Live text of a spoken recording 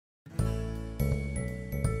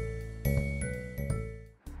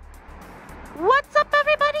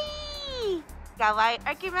Kawaii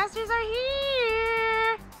Arcade Masters are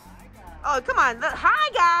here. Oh, come on. Hi,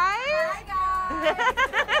 guys. Hi,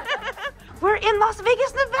 guys. We're in Las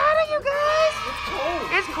Vegas, Nevada, you guys. It's cold.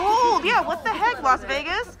 It's cold. Yeah, what the heck, Las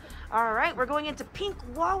Vegas? All right, we're going into Pink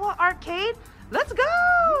Wawa Arcade. Let's go.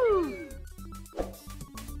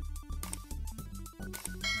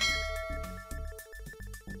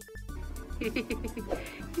 He's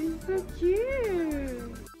so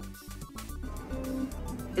cute.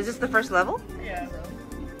 Is this the first level? Yeah.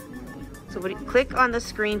 So what do you click on the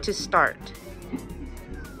screen to start?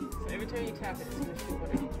 So every time you tap it, it's going to shoot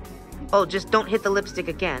whatever you tap. Oh, just don't hit the lipstick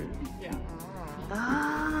again. Yeah. Ah.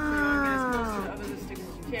 So you want to get as close to the other lipstick as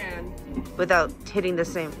you can. Without hitting the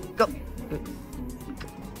same. Go.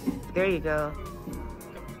 There you go.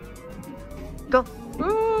 Go.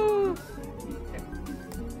 Ooh.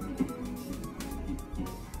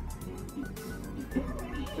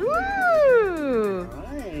 Woo!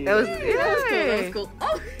 Right. That was, That was cool.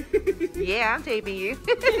 Oh. Yeah, I'm taping you.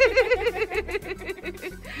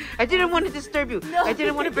 I didn't want to disturb you. No. I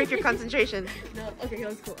didn't want to break your concentration. No, okay, that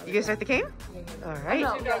was cool. You gonna start the game? All right.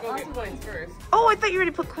 No, go get coins first. Oh, I thought you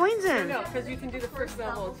already put coins in. No, because you can do the first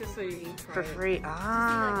level just so you can try For it. free.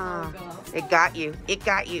 Ah. Oh, It got you. It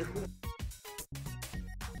got you.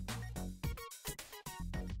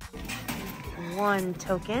 One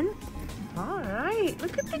token. All right.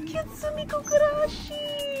 Look at the Kitsumi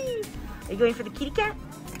Kokurashi. Are you going for the kitty cat?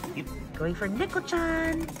 Yep. Going for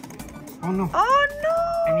Neko-chan. Oh no. Oh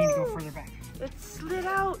no! I need to go further back. It slid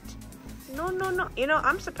out. No, no, no. You know,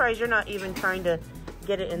 I'm surprised you're not even trying to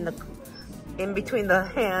get it in between the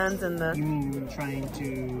hands and the You mean you're trying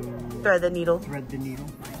to thread the needle. thread the needle?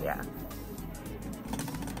 Yeah.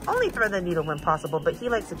 Only thread the needle when possible, but he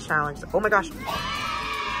likes a challenge. Oh my gosh.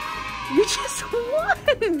 You just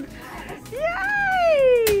won!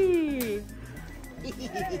 Yay!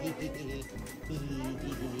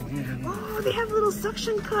 Oh, they have little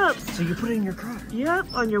suction cups. So you put it in your car? Yep,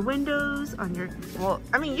 on your windows, on your... Well,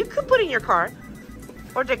 I mean, you could put it in your car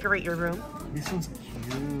or decorate your room. This one's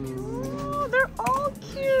cute. Oh, they're all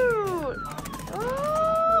cute.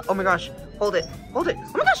 Oh my gosh. Hold it. Hold it.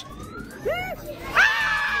 Oh my gosh.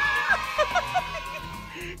 Ah!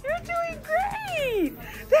 You're doing great.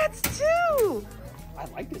 That's two. I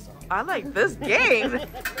like this one. I like this game.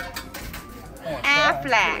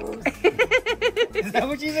 Affleck. Is that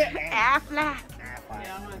what you said? Affleck.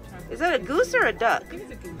 Yeah, I'm going to try. Is that a goose or a duck? I think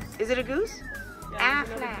it's a goose. Is it a goose? Yeah,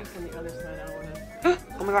 there's another goose on the other side. I don't want to.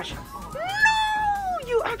 Oh my gosh. No!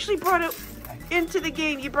 You actually brought it into the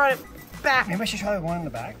game. You brought it back. Maybe I should try the one in the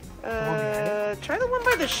back. Try the one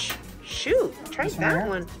by the shoot. Try This that here?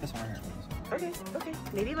 one. This one here. Okay, okay.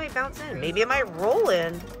 Maybe it might bounce in. Maybe it might roll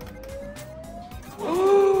in.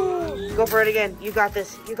 Go for it again. You got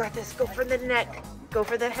this. You got this. Go for the neck. Go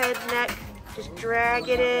for the head, neck. Just drag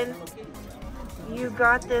it in. You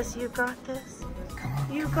got this. You got this. Come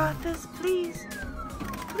on. You got this. Please.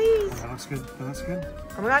 Please. That looks good. That looks good.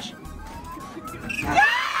 Oh my gosh. Yes!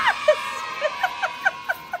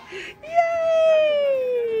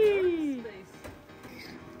 Yay!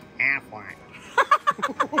 Affleck.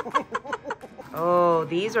 Oh,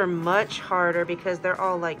 these are much harder because they're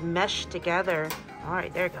all like meshed together. All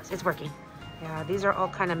right, there it goes. It's working. Yeah, these are all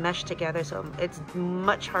kind of meshed together, so it's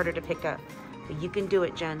much harder to pick up. But you can do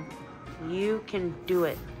it, Jen. You can do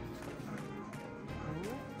it.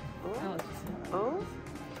 Oh,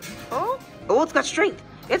 oh, oh, it's got strength.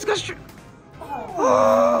 It's got strength.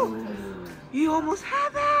 Oh, you almost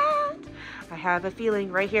have it. I have a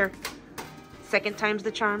feeling right here. Second time's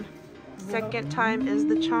the charm. Second time is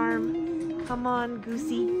the charm. Come on,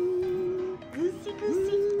 Goosey. Goosey,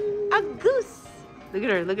 Goosey. A goose. Look at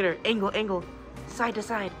her, look at her. Angle, angle. Side to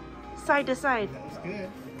side. Side to side. That was good.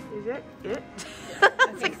 Is it? It?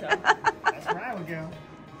 I think so. That's where I would go.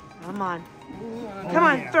 Come on. Oh, Come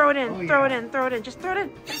on, yeah. throw it in. Oh, Throw yeah. it in. Throw it in. Just throw it in.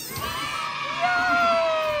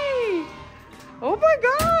 Yay! Oh my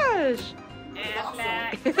gosh.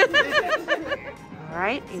 All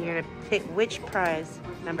right, and you're gonna pick which prize.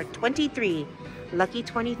 Number 23, lucky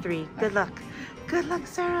 23. Good luck. Good luck,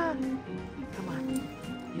 Sarah. Come on.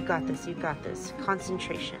 You got this. You got this.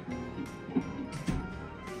 Concentration.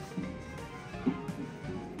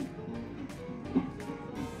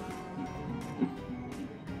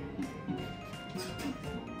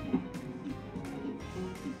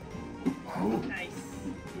 Nice.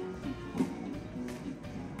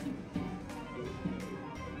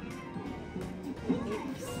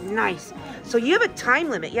 Nice. So you have a time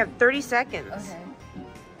limit. You have 30 seconds. Okay.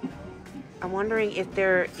 I'm wondering if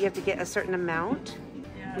you have to get a certain amount.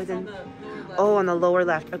 Yeah, Within- it's on the lower left. Oh, on the lower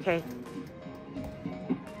left. Okay.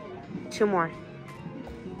 Two more.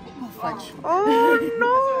 fudge. Oh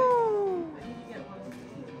no!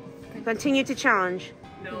 Continue to challenge.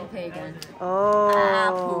 We'll pay again.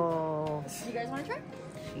 Oh. You guys want to try?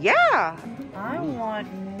 Yeah. I want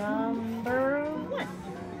number 1.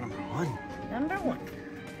 Number 1. Number 1.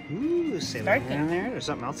 Ooh, say Start that in there. There's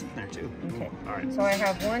something else in there too. Okay. Ooh, all right. So I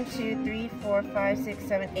have 1, 2, 3, 4, 5, 6,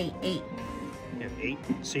 7, 8. 8. You have 8.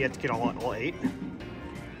 So you have to get all 8.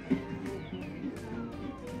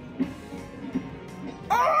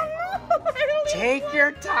 Oh no! Take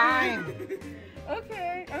your time.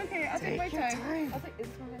 Okay. I'll take my time.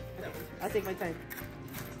 I'll take my time.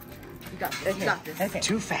 You got this. You got this. Okay.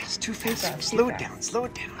 Too fast. fast, Slow too it down. fast. Slow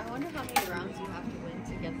it down. I wonder how many rounds you have to win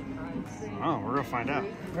to get the prize. Oh, we're gonna find out.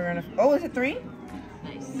 We're gonna. Oh, is it 3?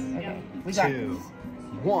 Nice. Okay. We got 2, this.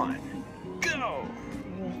 1, go.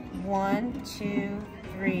 1, 2,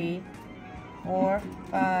 3, 4,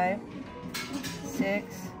 5,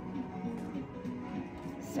 6,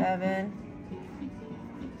 7,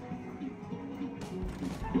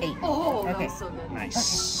 8. Oh, that Okay. was so good.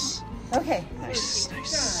 Nice. Okay. Nice.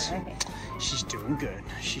 Okay. She's doing good.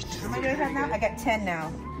 She's How doing many do I good. have now? I got 10 now.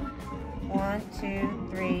 1, 2,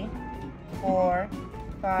 3, 4,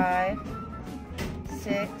 5,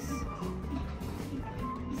 6,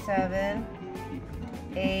 7,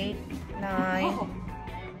 8, 9, Oh.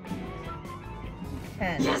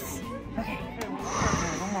 10. Yes. Okay.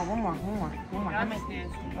 One more. How many? That's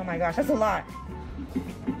nasty. Oh my gosh, that's a lot.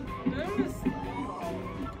 That was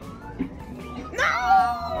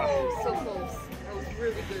No! So close. That was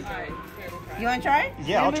really good. alright. Okay, we'll try. You want to try?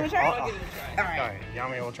 Yeah, I'll Anybody try. wanna I'll give it a try. All right. All right,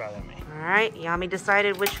 Yami will try that. Me. All right, Yami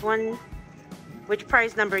decided which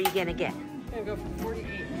prize number are you gonna get? I'm gonna go for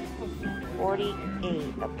 48. 48,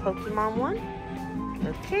 a Pokemon one.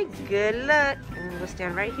 Okay, good luck. And we'll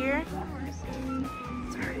stand right here.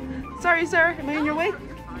 Sorry, sir. Am I in your way?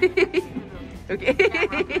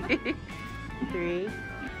 Okay. 3,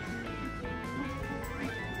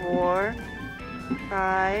 4,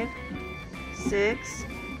 5, 6,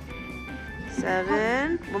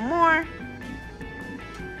 7. One more.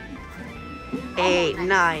 8.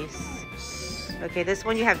 Nice. Okay, this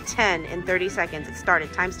one you have 10 in 30 seconds. It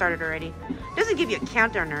started. Time started already. Doesn't give you a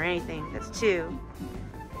countdown or anything. That's 2,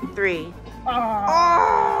 3.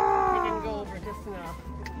 I didn't go over just enough.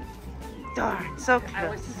 Darn, so I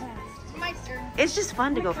close. was too fast. My turn. It's just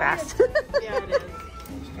fun to go fast. Yeah, it is.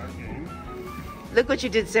 Start game. Look what you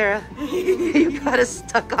did, Sarah. You got us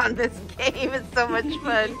stuck on this game. It's so much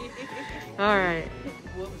fun. All right.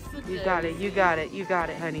 You got it. You got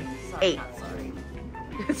it, honey. 8. Sorry.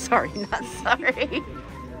 Sorry, not sorry.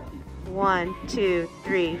 1, 2,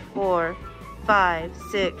 3, 4, 5,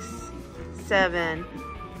 6, 7.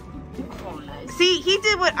 Oh, nice. See, he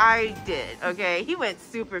did what I did, okay? He went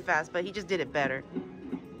super fast, but he just did it better.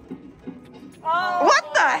 Oh.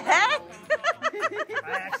 What the heck?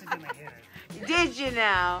 I accidentally hit it. Did you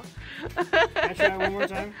now? Can I try one more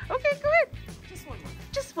time? Okay, go ahead. Just one more.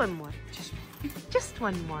 Just one more. Just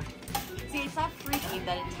one more. See, it's that freaky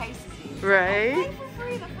that entices you. Right? Play for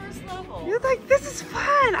free the first level. You're like, this is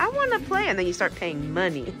fun. I want to play. And then you start paying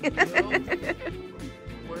money. Worth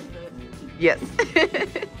it. Yes.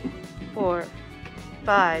 4,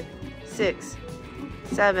 5, 6,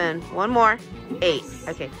 7. One more. 8.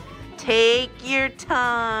 Okay. Take your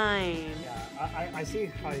time. Yeah, I see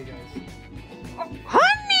how you guys.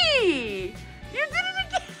 Honey! You did it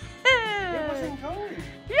again! It wasn't going.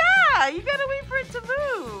 Yeah, you gotta wait for it to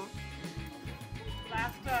move.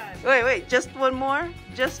 Last time. Wait, just one more?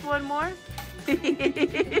 Just one more?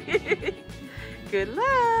 Good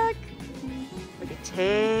luck. Okay,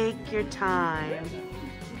 take your time.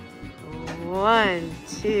 1,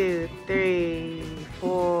 2, 3,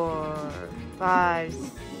 4, 5,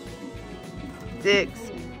 6,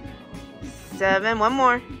 7. One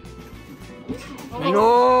more.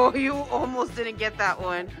 No, you almost didn't get that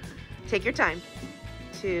one. Take your time.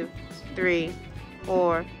 2, 3,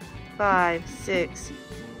 4, 5, 6,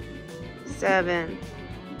 7,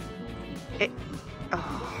 8.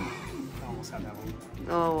 Oh, I almost had that one.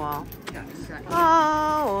 oh wow. Yeah, exactly.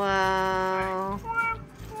 Oh wow. Do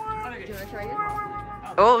you want to try again?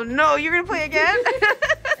 Oh no, you're gonna play again?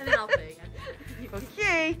 And then I'll play again.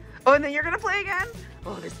 Okay. Oh, and then you're gonna play again?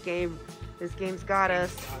 Oh, this game's got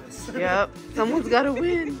us. Yep. Someone's gotta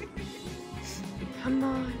win. Come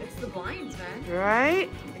on. It's the blinds, man. Right?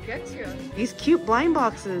 It gets you. These cute blind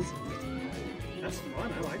boxes. That's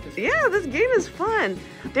fun. I like this. Yeah, this game is fun.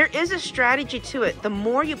 There is a strategy to it. The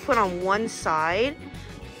more you put on one side,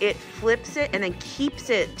 it flips it and then keeps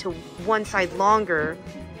it to one side longer.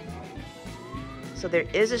 So there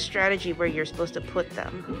is a strategy where you're supposed to put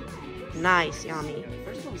them. Nice, Yami. Yeah, the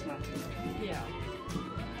first one's not too bad. Yeah.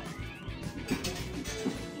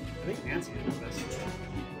 I think Nancy did this.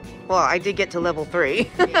 Well, I did get to level 3.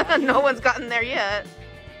 No one's gotten there yet.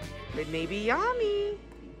 It may be Yami.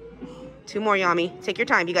 2 more, Yami. Take your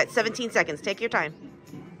time. You got 17 seconds. Take your time.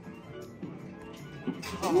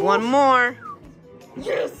 1 more.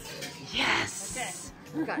 Yes. Yes.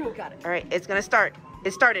 You got it, you got it. All right, it's gonna start.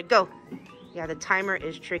 It started. Go. Yeah, the timer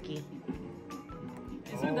is tricky.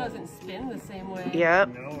 This one doesn't spin the same way. Yep.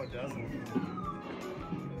 No, it doesn't.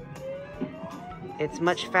 It's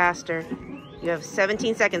much faster. You have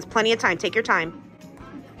 17 seconds. Plenty of time. Take your time.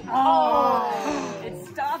 Oh! It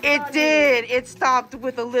stopped. It on me. did. It stopped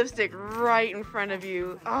with a lipstick right in front of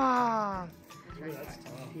you. Ah. Ooh, that's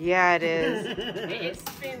tough. Yeah, it is. It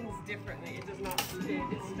spins differently. It does not spin.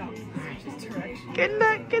 It stops in switches direction. Good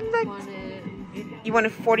luck. Good luck. Wanted You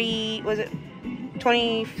wanted 40, was it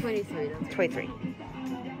 20? 23. That's 23.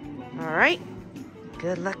 All right.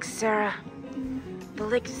 Good luck, Sarah. The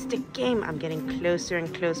lipstick game. I'm getting closer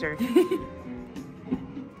and closer.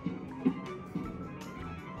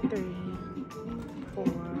 3, 4,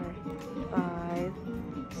 5,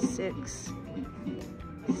 6.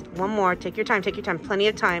 1 more. Take your time. Take your time. Plenty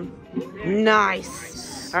of time.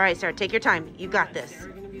 Nice. All right, Sarah. Take your time. You got this.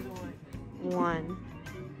 Sarah's gonna be the one.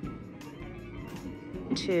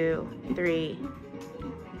 1, 2, 3,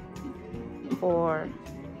 4,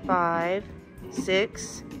 5,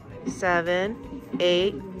 6, 7,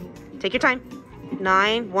 8. Take your time.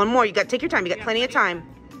 9. 1 more. You got. Take your time. You got plenty of time.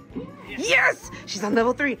 Yes! She's on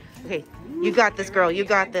level 3. Okay, you got this, girl. You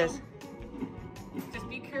got this. Just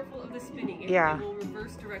be careful of the spinning. Yeah. It will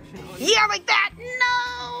reverse direction on Yeah, like that.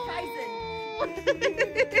 No.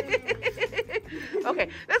 Okay,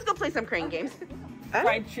 let's go play some crane games.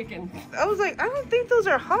 fried chicken. I was like, I don't think those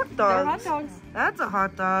are hot dogs. They're hot dogs. That's a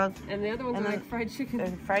hot dog. And the other ones And are then- like fried chicken.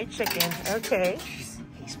 And fried chicken. Okay. He's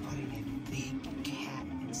putting a big cat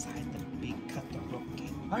inside the big cutthroat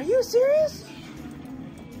game. Are you serious?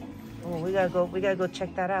 Oh, we gotta go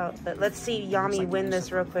check that out. But let's see Yami win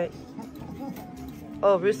this real quick.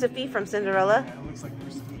 Oh, Rucife from Cinderella. Yeah, it looks like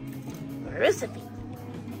Rucife.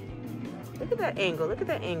 Look at that angle. Look at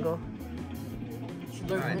that angle. She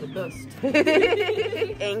learned from the best.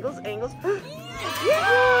 Angles.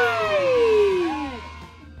 Yay!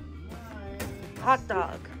 Hot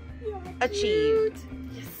dog. Achieved.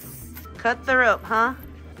 Cut the rope, huh?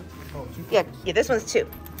 Yeah, this one's 2.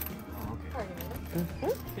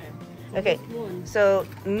 Okay. Okay, so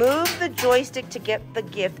move the joystick to get the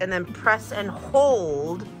gift and then press and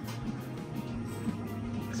hold.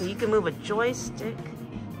 So you can move a joystick.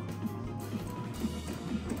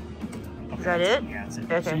 Is that it? Yeah, that's it.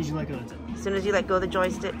 Okay. As soon as you let go, that's it. As soon as you let go of the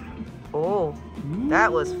joystick. Oh,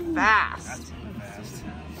 that was fast. That's really fast.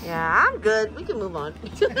 Yeah, I'm good. We can move on.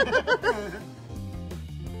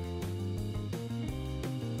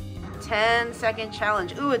 10-second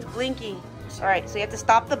challenge. Ooh, it's blinking. All right, so you have to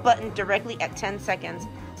stop the button directly at 10 seconds.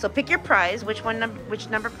 So pick your prize. Which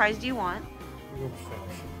number prize do you want?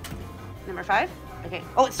 Number 5? Okay.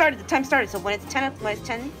 Oh, it started. The time started. So when it's 10,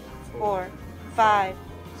 4, 5,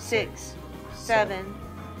 6, 7.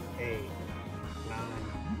 8, 9,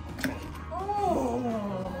 10.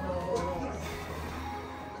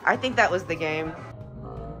 I think that was the game.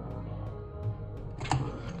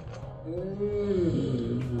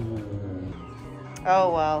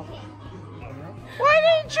 Oh, well. Why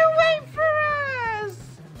didn't you wait for us?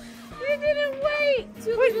 You didn't wait.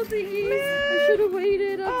 Two little thingies. I should have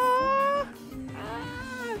waited. Aw.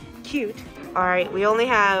 Cute. All right, we only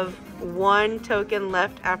have 1 token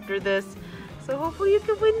left after this. So hopefully you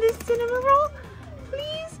can win this cinnamon roll.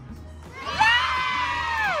 Please.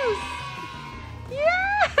 Yes!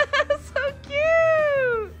 Yes! So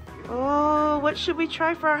cute. Oh, what should we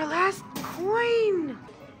try for our last coin?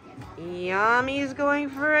 Yami's going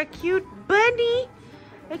for a cute bunny.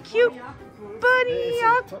 A cute bunny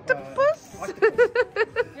It's a octopus.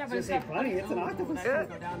 Yeah, It's a bunny, it's an octopus.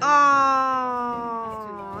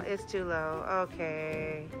 Oh, it's too low.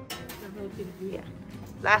 Okay. Yeah.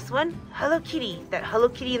 Last one, Hello Kitty. That Hello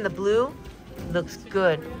Kitty in the blue looks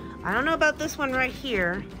good. I don't know about this one right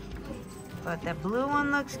here, but that blue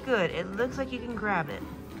one looks good. It looks like you can grab it.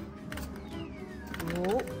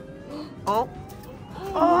 Oh. Oh.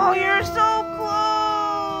 Oh, you're so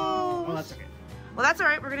close. Oh, that's okay. Well, that's all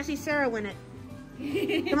right. We're going to see Sarah win it.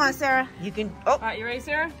 Come on, Sarah. You can. Oh, All right, you ready,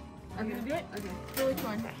 Sarah? I'm gonna do it. Okay. So which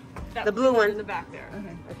one? That The blue one. in the back there.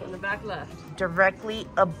 Okay. Okay, in the back left. directly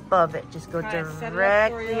above it. Just go Try to set it up for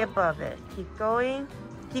directly you. above it. Keep going.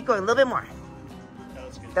 Keep going. A little bit more. That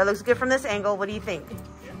was good. That looks good from this angle. What do you think?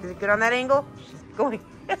 Is it good on that angle? She's going.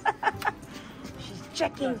 She's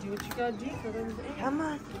checking. Do what you gotta do for them. Come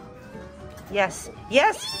on. Yes.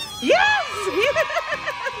 Yes. Yes.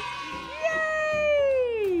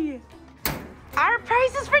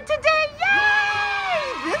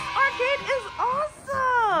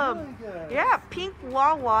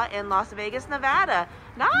 Wawa in Las Vegas, Nevada.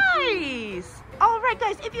 Nice! Alright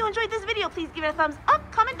guys, if you enjoyed this video, please give it a thumbs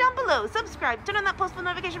up, comment down below, subscribe, turn on that post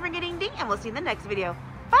notification for getting ding, and we'll see you in the next video.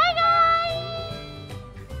 Bye guys!